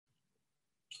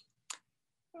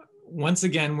Once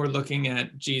again, we're looking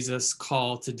at Jesus'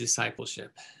 call to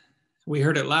discipleship. We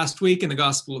heard it last week in the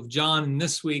Gospel of John, and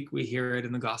this week we hear it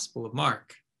in the Gospel of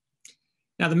Mark.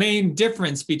 Now, the main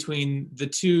difference between the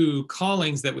two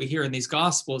callings that we hear in these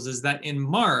Gospels is that in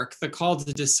Mark, the call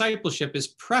to discipleship is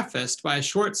prefaced by a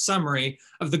short summary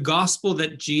of the gospel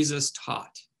that Jesus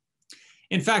taught.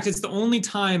 In fact, it's the only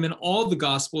time in all the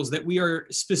Gospels that we are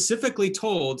specifically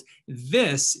told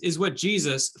this is what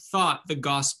Jesus thought the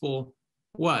gospel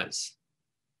was.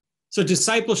 So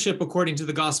discipleship, according to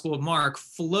the Gospel of Mark,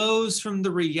 flows from the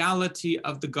reality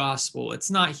of the gospel. It's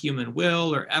not human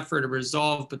will or effort or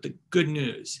resolve, but the good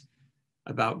news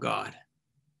about God.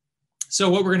 So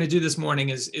what we're going to do this morning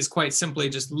is quite simply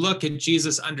just look at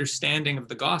Jesus' understanding of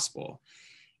the gospel.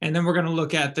 And then we're going to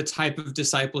look at the type of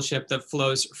discipleship that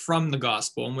flows from the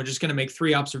gospel. And we're just going to make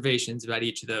 3 observations about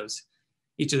each of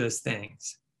those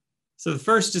things. So the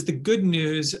first is the good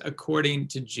news according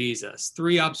to Jesus.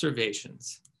 3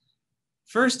 observations.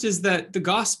 First is that the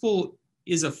gospel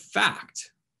is a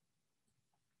fact.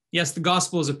 Yes, the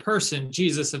gospel is a person,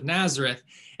 Jesus of Nazareth,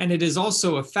 and it is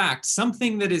also a fact,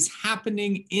 something that is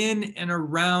happening in and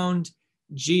around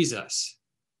Jesus.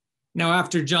 Now,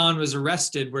 after John was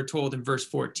arrested, we're told in verse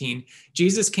 14,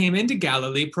 Jesus came into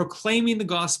Galilee proclaiming the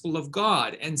gospel of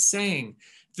God and saying,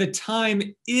 the time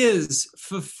is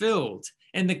fulfilled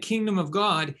and the kingdom of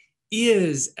God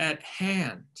is at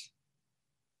hand.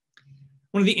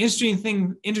 One of the interesting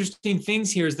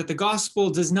things here is that the gospel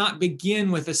does not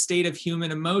begin with a state of human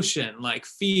emotion like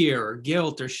fear or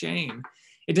guilt or shame.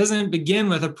 It doesn't begin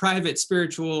with a private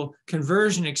spiritual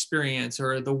conversion experience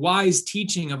or the wise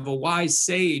teaching of a wise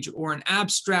sage or an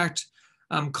abstract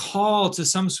call to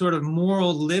some sort of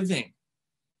moral living.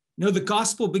 No, the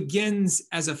gospel begins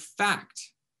as a fact.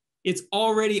 It's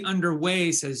already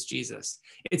underway, says Jesus.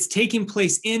 It's taking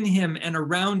place in him and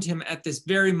around him at this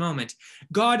very moment.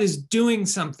 God is doing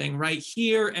something right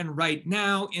here and right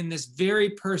now in this very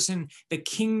person. The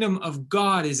kingdom of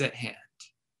God is at hand.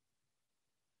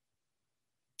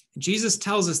 Jesus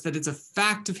tells us that it's a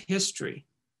fact of history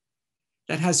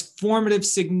that has formative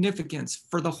significance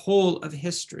for the whole of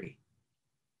history.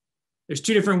 There's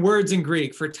 2 different words in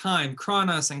Greek for time,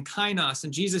 chronos and kainos,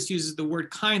 and Jesus uses the word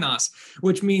kainos,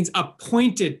 which means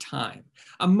appointed time,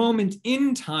 a moment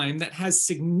in time that has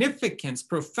significance,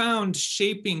 profound,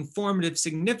 shaping, formative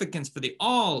significance for the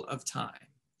all of time.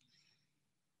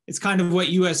 It's kind of what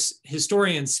U.S.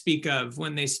 historians speak of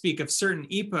when they speak of certain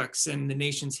epochs in the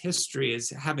nation's history as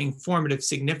having formative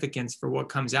significance for what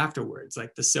comes afterwards,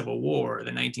 like the Civil War,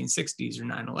 the 1960s, or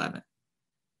 9/11.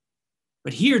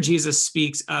 But here Jesus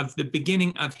speaks of the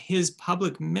beginning of his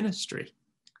public ministry,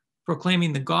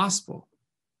 proclaiming the gospel.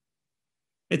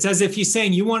 It's as if he's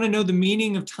saying, you want to know the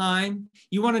meaning of time?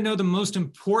 You want to know the most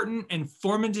important and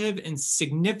formative and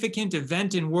significant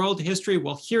event in world history?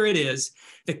 Well, here it is.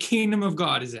 The kingdom of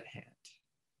God is at hand.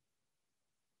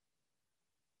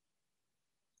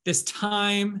 This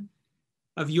time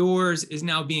of yours is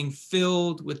now being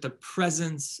filled with the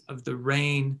presence of the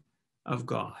reign of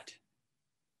God.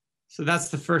 So that's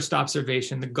the first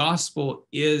observation. The gospel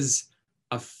is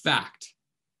a fact.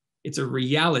 It's a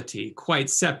reality quite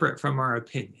separate from our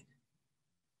opinion.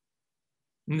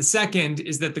 And the second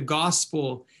is that the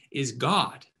gospel is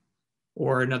God,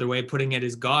 or another way of putting it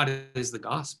is God is the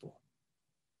gospel.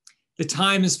 The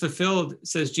time is fulfilled,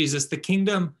 says Jesus. The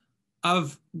kingdom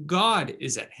of God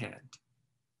is at hand.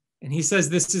 And he says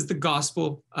this is the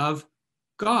gospel of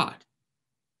God,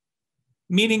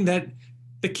 meaning that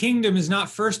the kingdom is not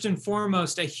first and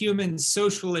foremost a human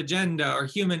social agenda or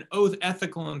human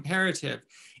ethical imperative.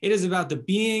 It is about the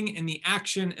being and the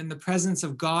action and the presence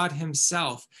of God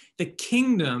himself. The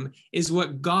kingdom is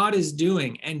what God is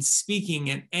doing and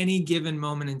speaking at any given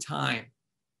moment in time.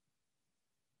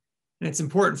 And it's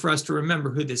important for us to remember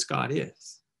who this God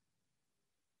is.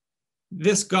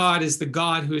 This God is the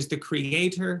God who is the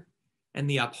creator and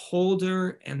the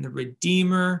upholder and the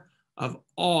redeemer of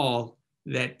all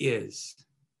that is.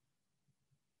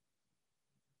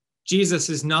 Jesus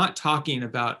is not talking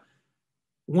about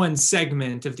one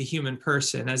segment of the human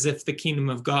person as if the kingdom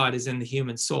of God is in the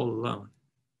human soul alone.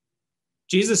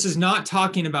 Jesus is not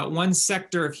talking about one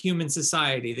sector of human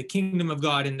society, the kingdom of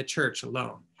God in the church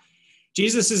alone.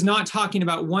 Jesus is not talking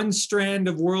about one strand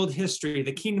of world history,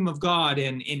 the kingdom of God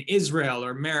in Israel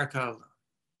or America alone.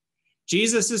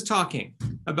 Jesus is talking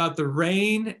about the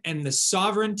reign and the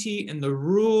sovereignty and the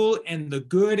rule and the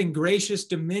good and gracious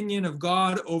dominion of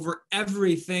God over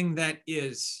everything that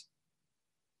is.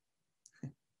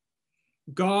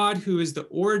 God, who is the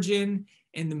origin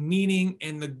and the meaning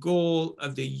and the goal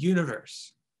of the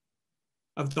universe,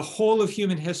 of the whole of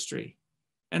human history,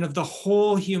 and of the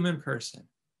whole human person.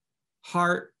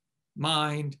 heart,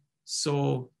 mind,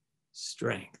 soul,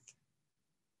 strength.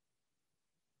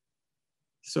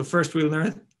 So first we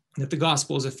learn that the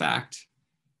gospel is a fact.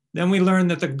 Then we learn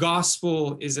that the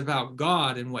gospel is about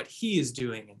God and what he is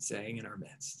doing and saying in our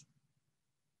midst.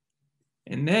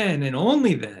 And then, and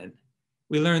only then,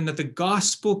 we learn that the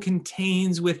gospel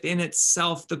contains within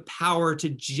itself the power to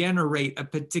generate a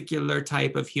particular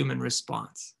type of human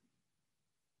response.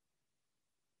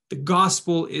 The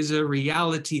gospel is a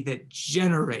reality that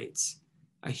generates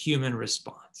a human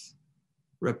response.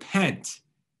 Repent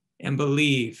and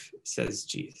believe, says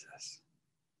Jesus.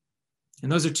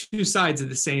 And those are two sides of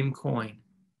the same coin.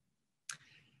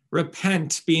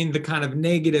 Repent being the kind of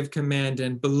negative command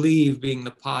and believe being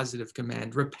the positive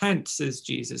command. Repent, says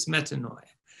Jesus, metanoia.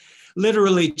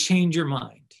 Literally change your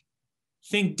mind.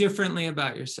 Think differently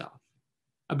about yourself,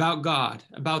 about God,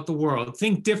 about the world.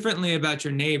 Think differently about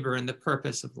your neighbor and the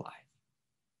purpose of life.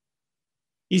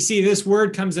 You see, this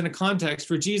word comes in a context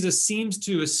where Jesus seems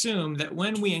to assume that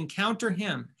when we encounter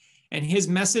him and his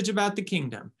message about the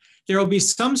kingdom, there will be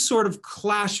some sort of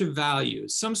clash of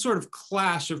values, some sort of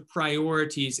clash of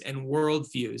priorities and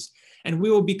worldviews, and we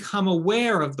will become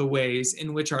aware of the ways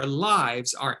in which our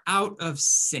lives are out of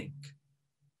sync.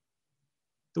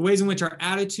 The ways in which our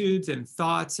attitudes and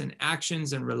thoughts and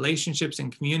actions and relationships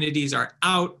and communities are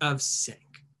out of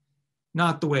sync,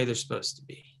 not the way they're supposed to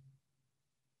be.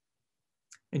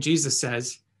 And Jesus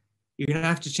says, you're going to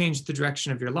have to change the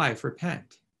direction of your life.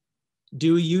 Repent.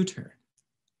 Do a U-turn.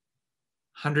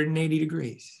 180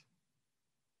 degrees.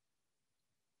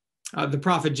 The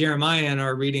prophet Jeremiah in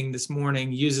our reading this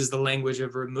morning uses the language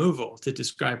of removal to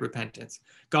describe repentance.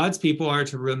 God's people are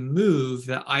to remove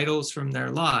the idols from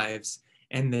their lives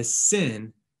and the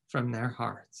sin from their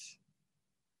hearts.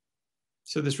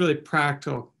 So this really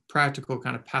practical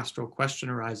kind of pastoral question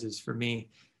arises for me.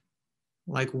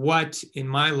 Like, what in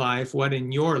my life, what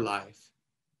in your life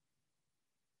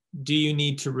do you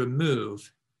need to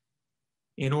remove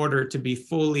in order to be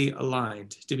fully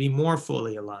aligned, to be more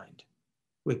fully aligned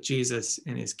with Jesus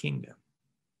and his kingdom?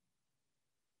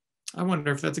 I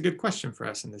wonder if that's a good question for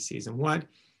us in this season. What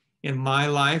in my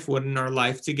life, what in our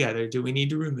life together do we need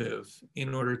to remove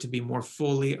in order to be more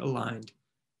fully aligned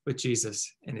with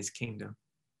Jesus and his kingdom?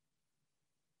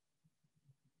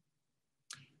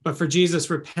 But for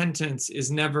Jesus, repentance is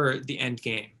never the end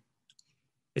game.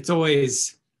 It's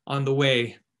always on the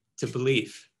way to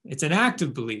belief. It's an act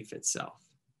of belief itself.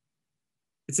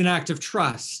 It's an act of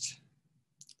trust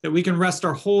that we can rest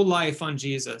our whole life on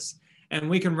Jesus, and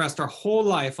we can rest our whole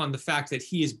life on the fact that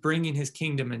he is bringing his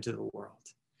kingdom into the world.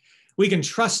 We can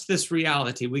trust this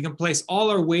reality. We can place all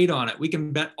our weight on it. We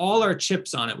can bet all our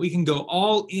chips on it. We can go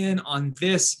all in on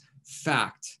this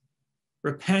fact.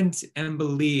 Repent and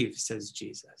believe, says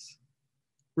Jesus.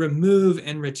 Remove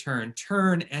and return.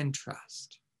 Turn and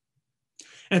trust.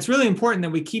 And it's really important that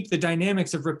we keep the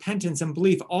dynamics of repentance and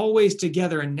belief always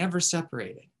together and never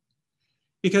separated.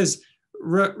 Because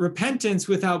repentance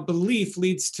without belief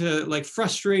leads to like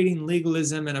frustrating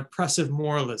legalism and oppressive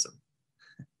moralism.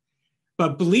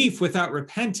 But belief without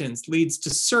repentance leads to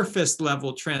surface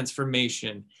level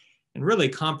transformation and really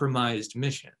compromised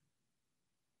mission.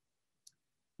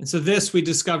 And so this we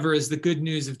discover is the good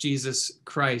news of Jesus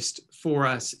Christ for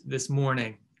us this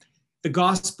morning. The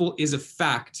gospel is a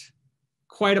fact,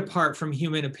 quite apart from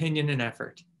human opinion and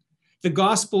effort. The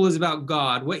gospel is about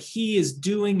God, what he is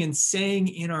doing and saying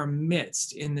in our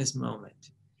midst in this moment.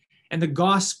 And the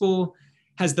gospel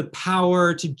has the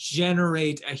power to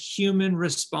generate a human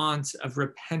response of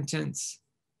repentance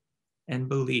and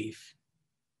belief.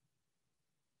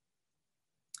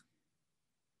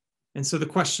 And so the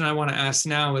question I want to ask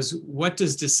now is, what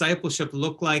does discipleship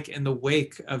look like in the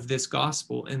wake of this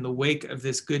gospel, in the wake of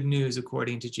this good news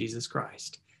according to Jesus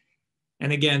Christ?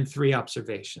 And again, 3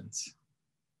 observations.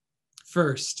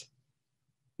 First,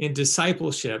 in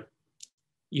discipleship,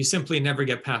 you simply never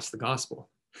get past the gospel.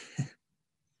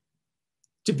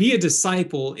 To be a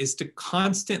disciple is to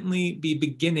constantly be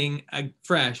beginning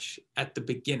afresh at the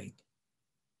beginning.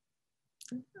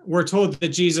 We're told that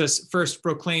Jesus first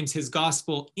proclaims his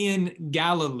gospel in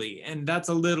Galilee, and that's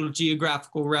a little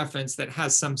geographical reference that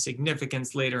has some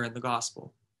significance later in the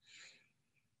gospel.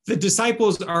 The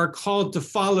disciples are called to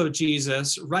follow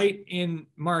Jesus right in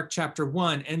Mark chapter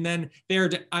 1, and then they are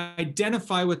to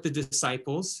identify with the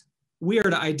disciples. We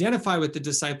are to identify with the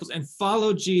disciples and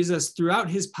follow Jesus throughout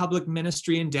his public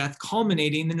ministry and death,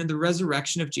 culminating in the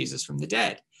resurrection of Jesus from the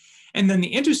dead. And then the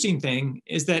interesting thing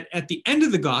is that at the end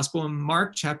of the gospel in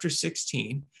Mark chapter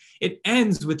 16, it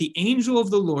ends with the angel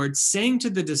of the Lord saying to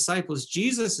the disciples,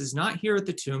 Jesus is not here at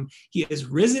the tomb. He is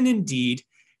risen indeed.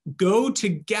 go to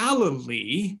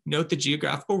Galilee, note the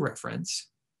geographical reference,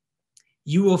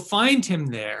 you will find him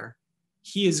there.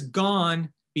 He is gone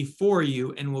before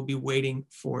you and will be waiting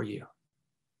for you.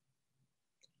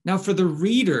 Now, for the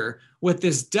reader, what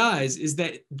this does is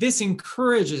that this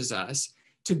encourages us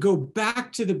to go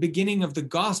back to the beginning of the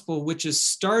gospel, which is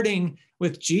starting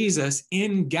with Jesus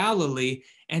in Galilee,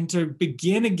 and to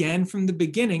begin again from the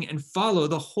beginning and follow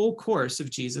the whole course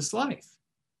of Jesus' life.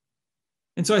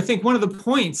 And so I think one of the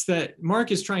points that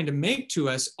Mark is trying to make to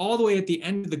us all the way at the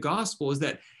end of the gospel is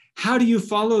that how do you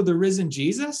follow the risen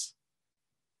Jesus?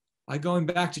 By going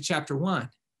back to chapter 1.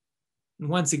 And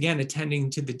once again, attending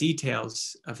to the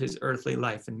details of his earthly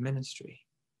life and ministry.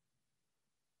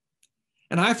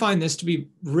 And I find this to be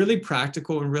really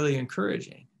practical and really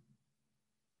encouraging.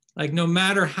 Like, no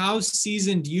matter how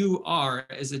seasoned you are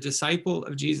as a disciple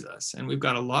of Jesus, and we've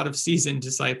got a lot of seasoned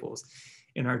disciples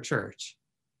in our church,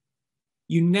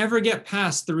 you never get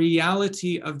past the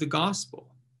reality of the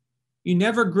gospel. You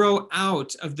never grow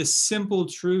out of the simple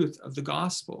truth of the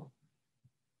gospel.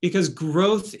 Because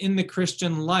growth in the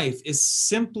Christian life is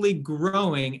simply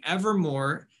growing ever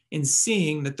more in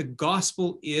seeing that the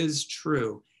gospel is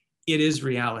true. It is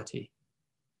reality.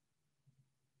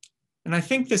 And I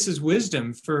think this is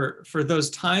wisdom for those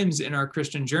times in our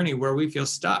Christian journey where we feel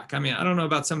stuck. I mean, I don't know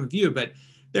about some of you, but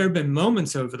there have been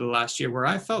moments over the last year where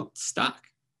I felt stuck.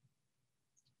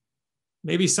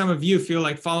 Maybe some of you feel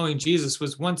like following Jesus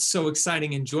was once so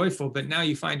exciting and joyful, but now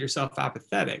you find yourself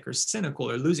apathetic or cynical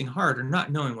or losing heart or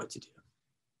not knowing what to do.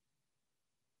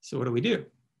 So what do?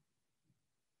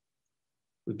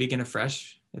 We begin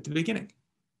afresh at the beginning.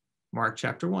 Mark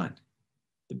chapter 1,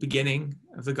 the beginning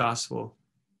of the gospel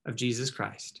of Jesus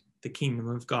Christ. The kingdom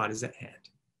of God is at hand.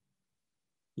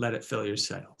 Let it fill your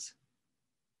sails.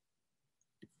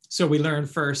 So we learn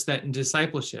first that in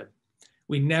discipleship,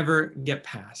 we never get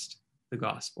past the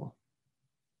gospel.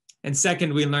 And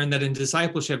second, we learn that in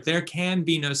discipleship, there can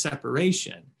be no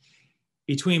separation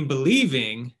between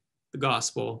believing the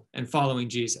gospel and following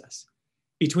Jesus,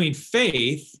 between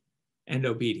faith and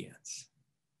obedience.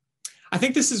 I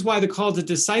think this is why the call to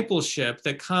discipleship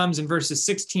that comes in verses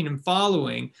 16 and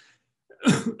following,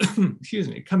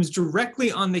 comes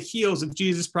directly on the heels of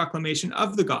Jesus' proclamation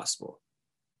of the gospel.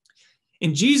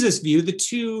 In Jesus' view, the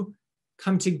two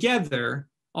come together,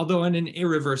 although in an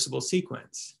irreversible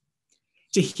sequence.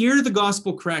 To hear the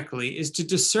gospel correctly is to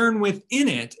discern within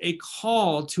it a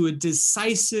call to a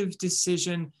decisive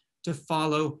decision to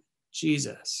follow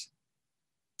Jesus.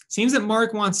 It seems that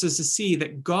Mark wants us to see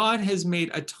that God has made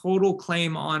a total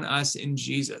claim on us in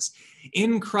Jesus.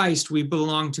 In Christ, we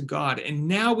belong to God, and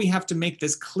now we have to make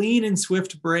this clean and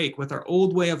swift break with our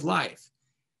old way of life.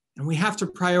 And we have to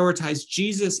prioritize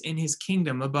Jesus and his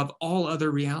kingdom above all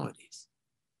other realities.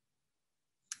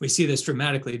 We see this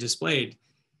dramatically displayed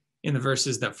in the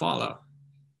verses that follow.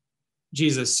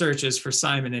 Jesus searches for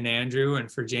Simon and Andrew and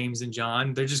for James and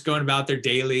John. They're just going about their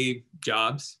daily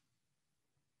jobs.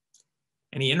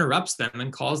 And he interrupts them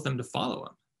and calls them to follow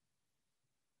him.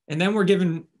 And then we're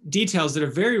given details that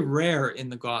are very rare in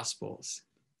the Gospels.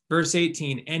 Verse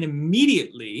 18, and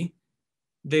immediately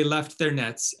they left their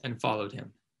nets and followed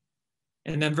him.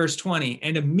 And then verse 20,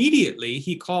 and immediately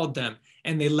he called them,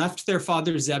 and they left their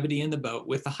father Zebedee in the boat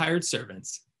with the hired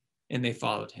servants, and they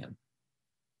followed him.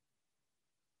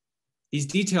 These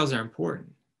details are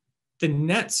important. The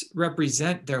nets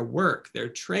represent their work, their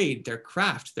trade, their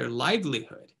craft, their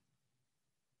livelihood.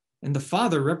 And the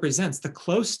father represents the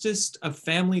closest of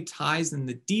family ties and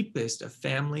the deepest of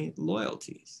family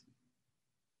loyalties.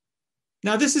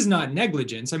 Now, this is not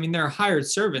negligence. I mean, there are hired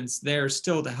servants there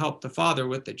still to help the father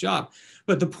with the job.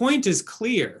 But the point is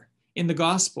clear in the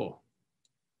gospel.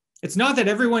 It's not that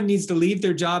everyone needs to leave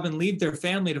their job and leave their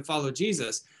family to follow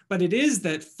Jesus, but it is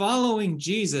that following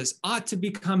Jesus ought to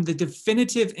become the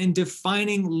definitive and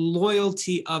defining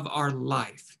loyalty of our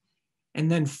life. And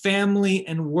then family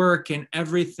and work and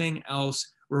everything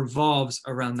else revolves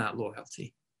around that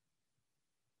loyalty.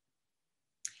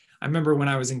 I remember when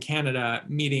I was in Canada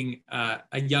meeting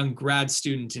a young grad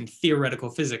student in theoretical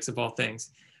physics, of all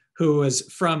things, who was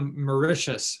from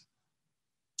Mauritius.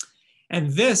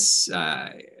 And this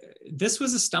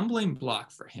was a stumbling block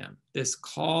for him, this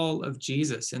call of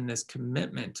Jesus and this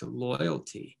commitment to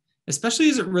loyalty,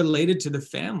 especially as it related to the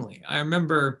family. I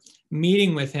remember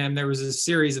meeting with him. There was a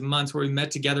series of months where we met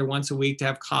together once a week to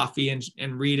have coffee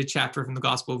and read a chapter from the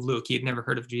Gospel of Luke. He had never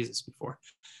heard of Jesus before,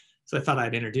 so I thought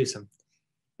I'd introduce him.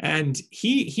 And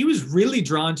he was really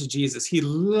drawn to Jesus. He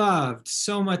loved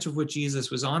so much of what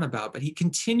Jesus was on about, but he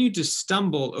continued to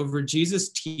stumble over Jesus'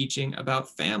 teaching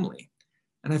about family.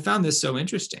 And I found this so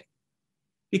interesting.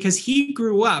 because he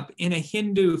grew up in a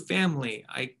Hindu family,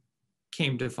 I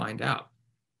came to find out.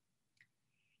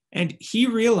 And he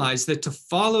realized that to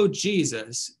follow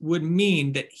Jesus would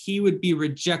mean that he would be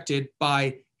rejected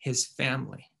by his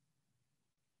family.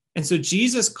 And so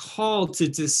Jesus' call to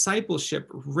discipleship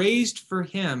raised for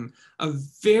him a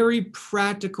very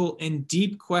practical and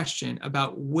deep question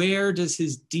about where does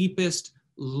his deepest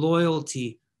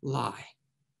loyalty lie?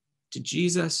 To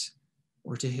Jesus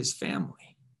or to his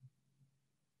family?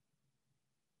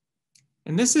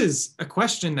 And this is a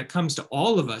question that comes to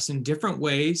all of us in different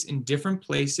ways, in different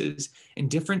places, in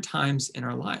different times in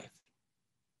our life.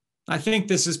 I think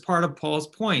this is part of Paul's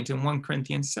point in 1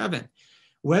 Corinthians 7.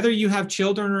 Whether you have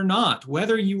children or not,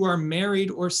 whether you are married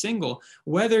or single,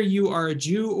 whether you are a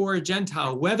Jew or a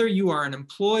Gentile, whether you are an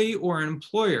employee or an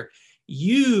employer,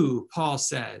 you, Paul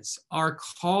says, are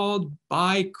called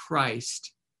by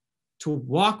Christ to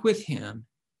walk with him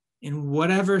in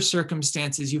whatever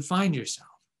circumstances you find yourself.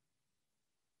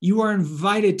 You are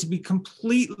invited to be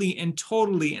completely and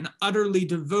totally and utterly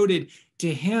devoted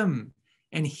to him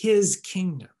and his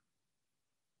kingdom.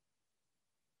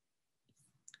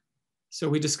 So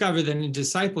we discover that in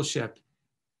discipleship,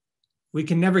 we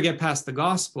can never get past the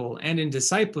gospel. And in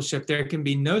discipleship, there can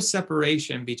be no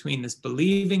separation between this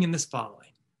believing and this following,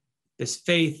 this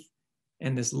faith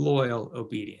and this loyal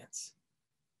obedience.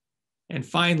 And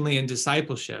finally, in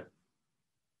discipleship,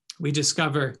 we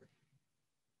discover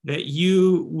that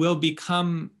you will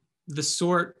become the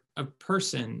sort of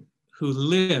person who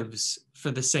lives for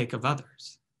the sake of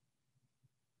others.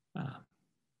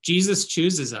 Jesus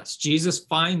chooses us. Jesus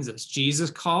finds us.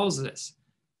 Jesus calls us.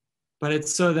 But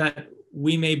it's so that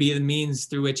we may be the means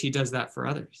through which he does that for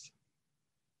others.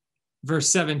 Verse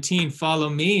 17, follow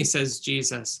me, says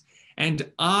Jesus, and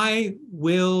I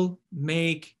will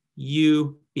make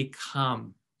you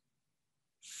become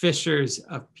fishers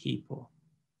of people.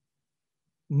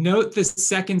 Note the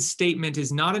second statement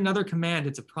is not another command,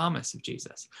 it's a promise of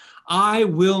Jesus. I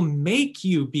will make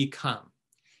you become.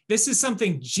 This is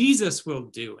something Jesus will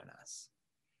do in us.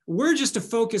 We're just to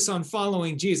focus on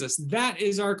following Jesus. That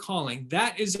is our calling.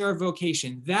 That is our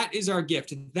vocation. That is our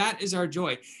gift. That is our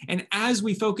joy. And as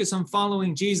we focus on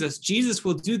following Jesus, Jesus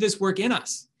will do this work in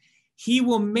us. He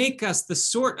will make us the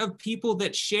sort of people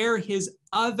that share his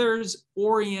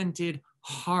others-oriented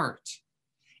heart.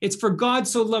 It's for God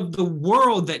so loved the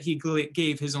world that he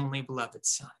gave his only beloved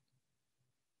son.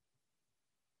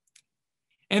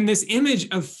 And this image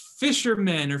of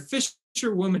fishermen or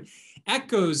fisherwomen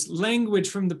echoes language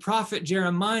from the prophet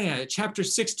Jeremiah, chapter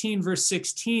 16, verse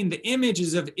 16. The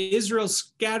images of Israel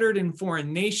scattered in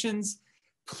foreign nations,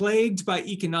 plagued by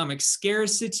economic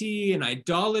scarcity and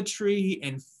idolatry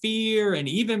and fear and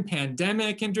even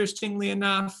pandemic, interestingly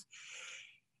enough.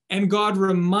 And God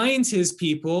reminds his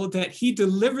people that he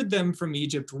delivered them from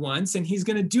Egypt once and he's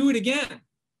going to do it again.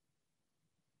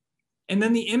 And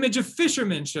then the image of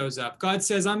fishermen shows up. God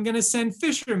says, I'm going to send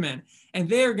fishermen, and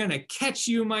they're going to catch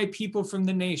you, my people, from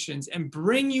the nations and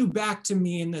bring you back to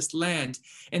me in this land.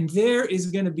 And there is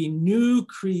going to be new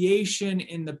creation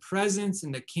in the presence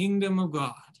and the kingdom of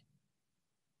God.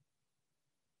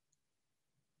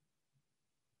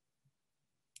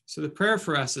 So the prayer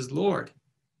for us is, Lord,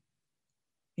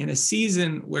 in a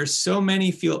season where so many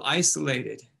feel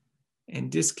isolated and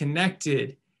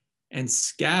disconnected and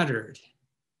scattered,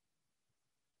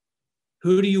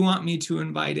 who do you want me to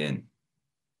invite in?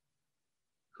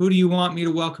 Who do you want me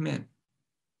to welcome in?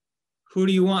 Who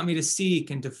do you want me to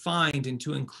seek and to find and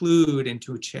to include and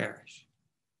to cherish?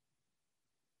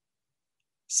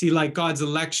 See, like God's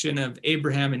election of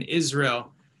Abraham and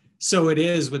Israel, so it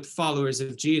is with followers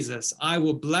of Jesus. I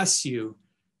will bless you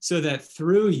so that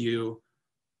through you,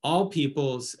 all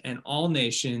peoples and all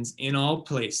nations in all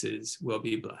places will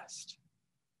be blessed.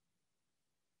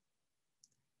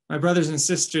 My brothers and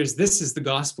sisters, this is the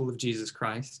gospel of Jesus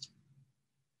Christ.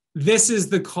 This is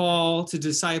the call to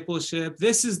discipleship.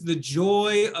 This is the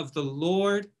joy of the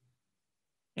Lord.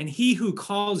 And he who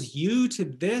calls you to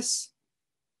this,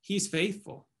 he's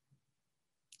faithful.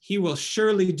 He will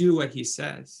surely do what he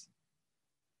says.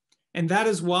 And that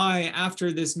is why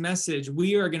after this message,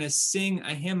 we are going to sing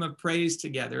a hymn of praise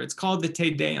together. It's called the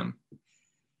Te Deum.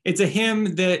 It's a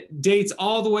hymn that dates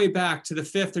all the way back to the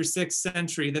 5th or 6th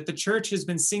century, that the church has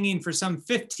been singing for some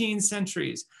 15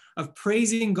 centuries of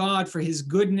praising God for his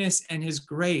goodness and his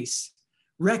grace,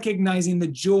 recognizing the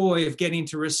joy of getting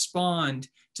to respond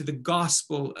to the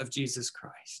gospel of Jesus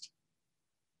Christ.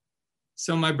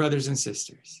 So, my brothers and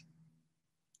sisters,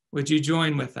 would you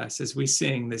join with us as we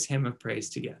sing this hymn of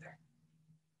praise together?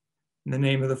 In the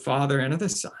name of the Father, and of the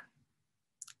Son,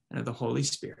 and of the Holy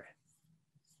Spirit.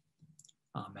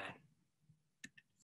 Amen.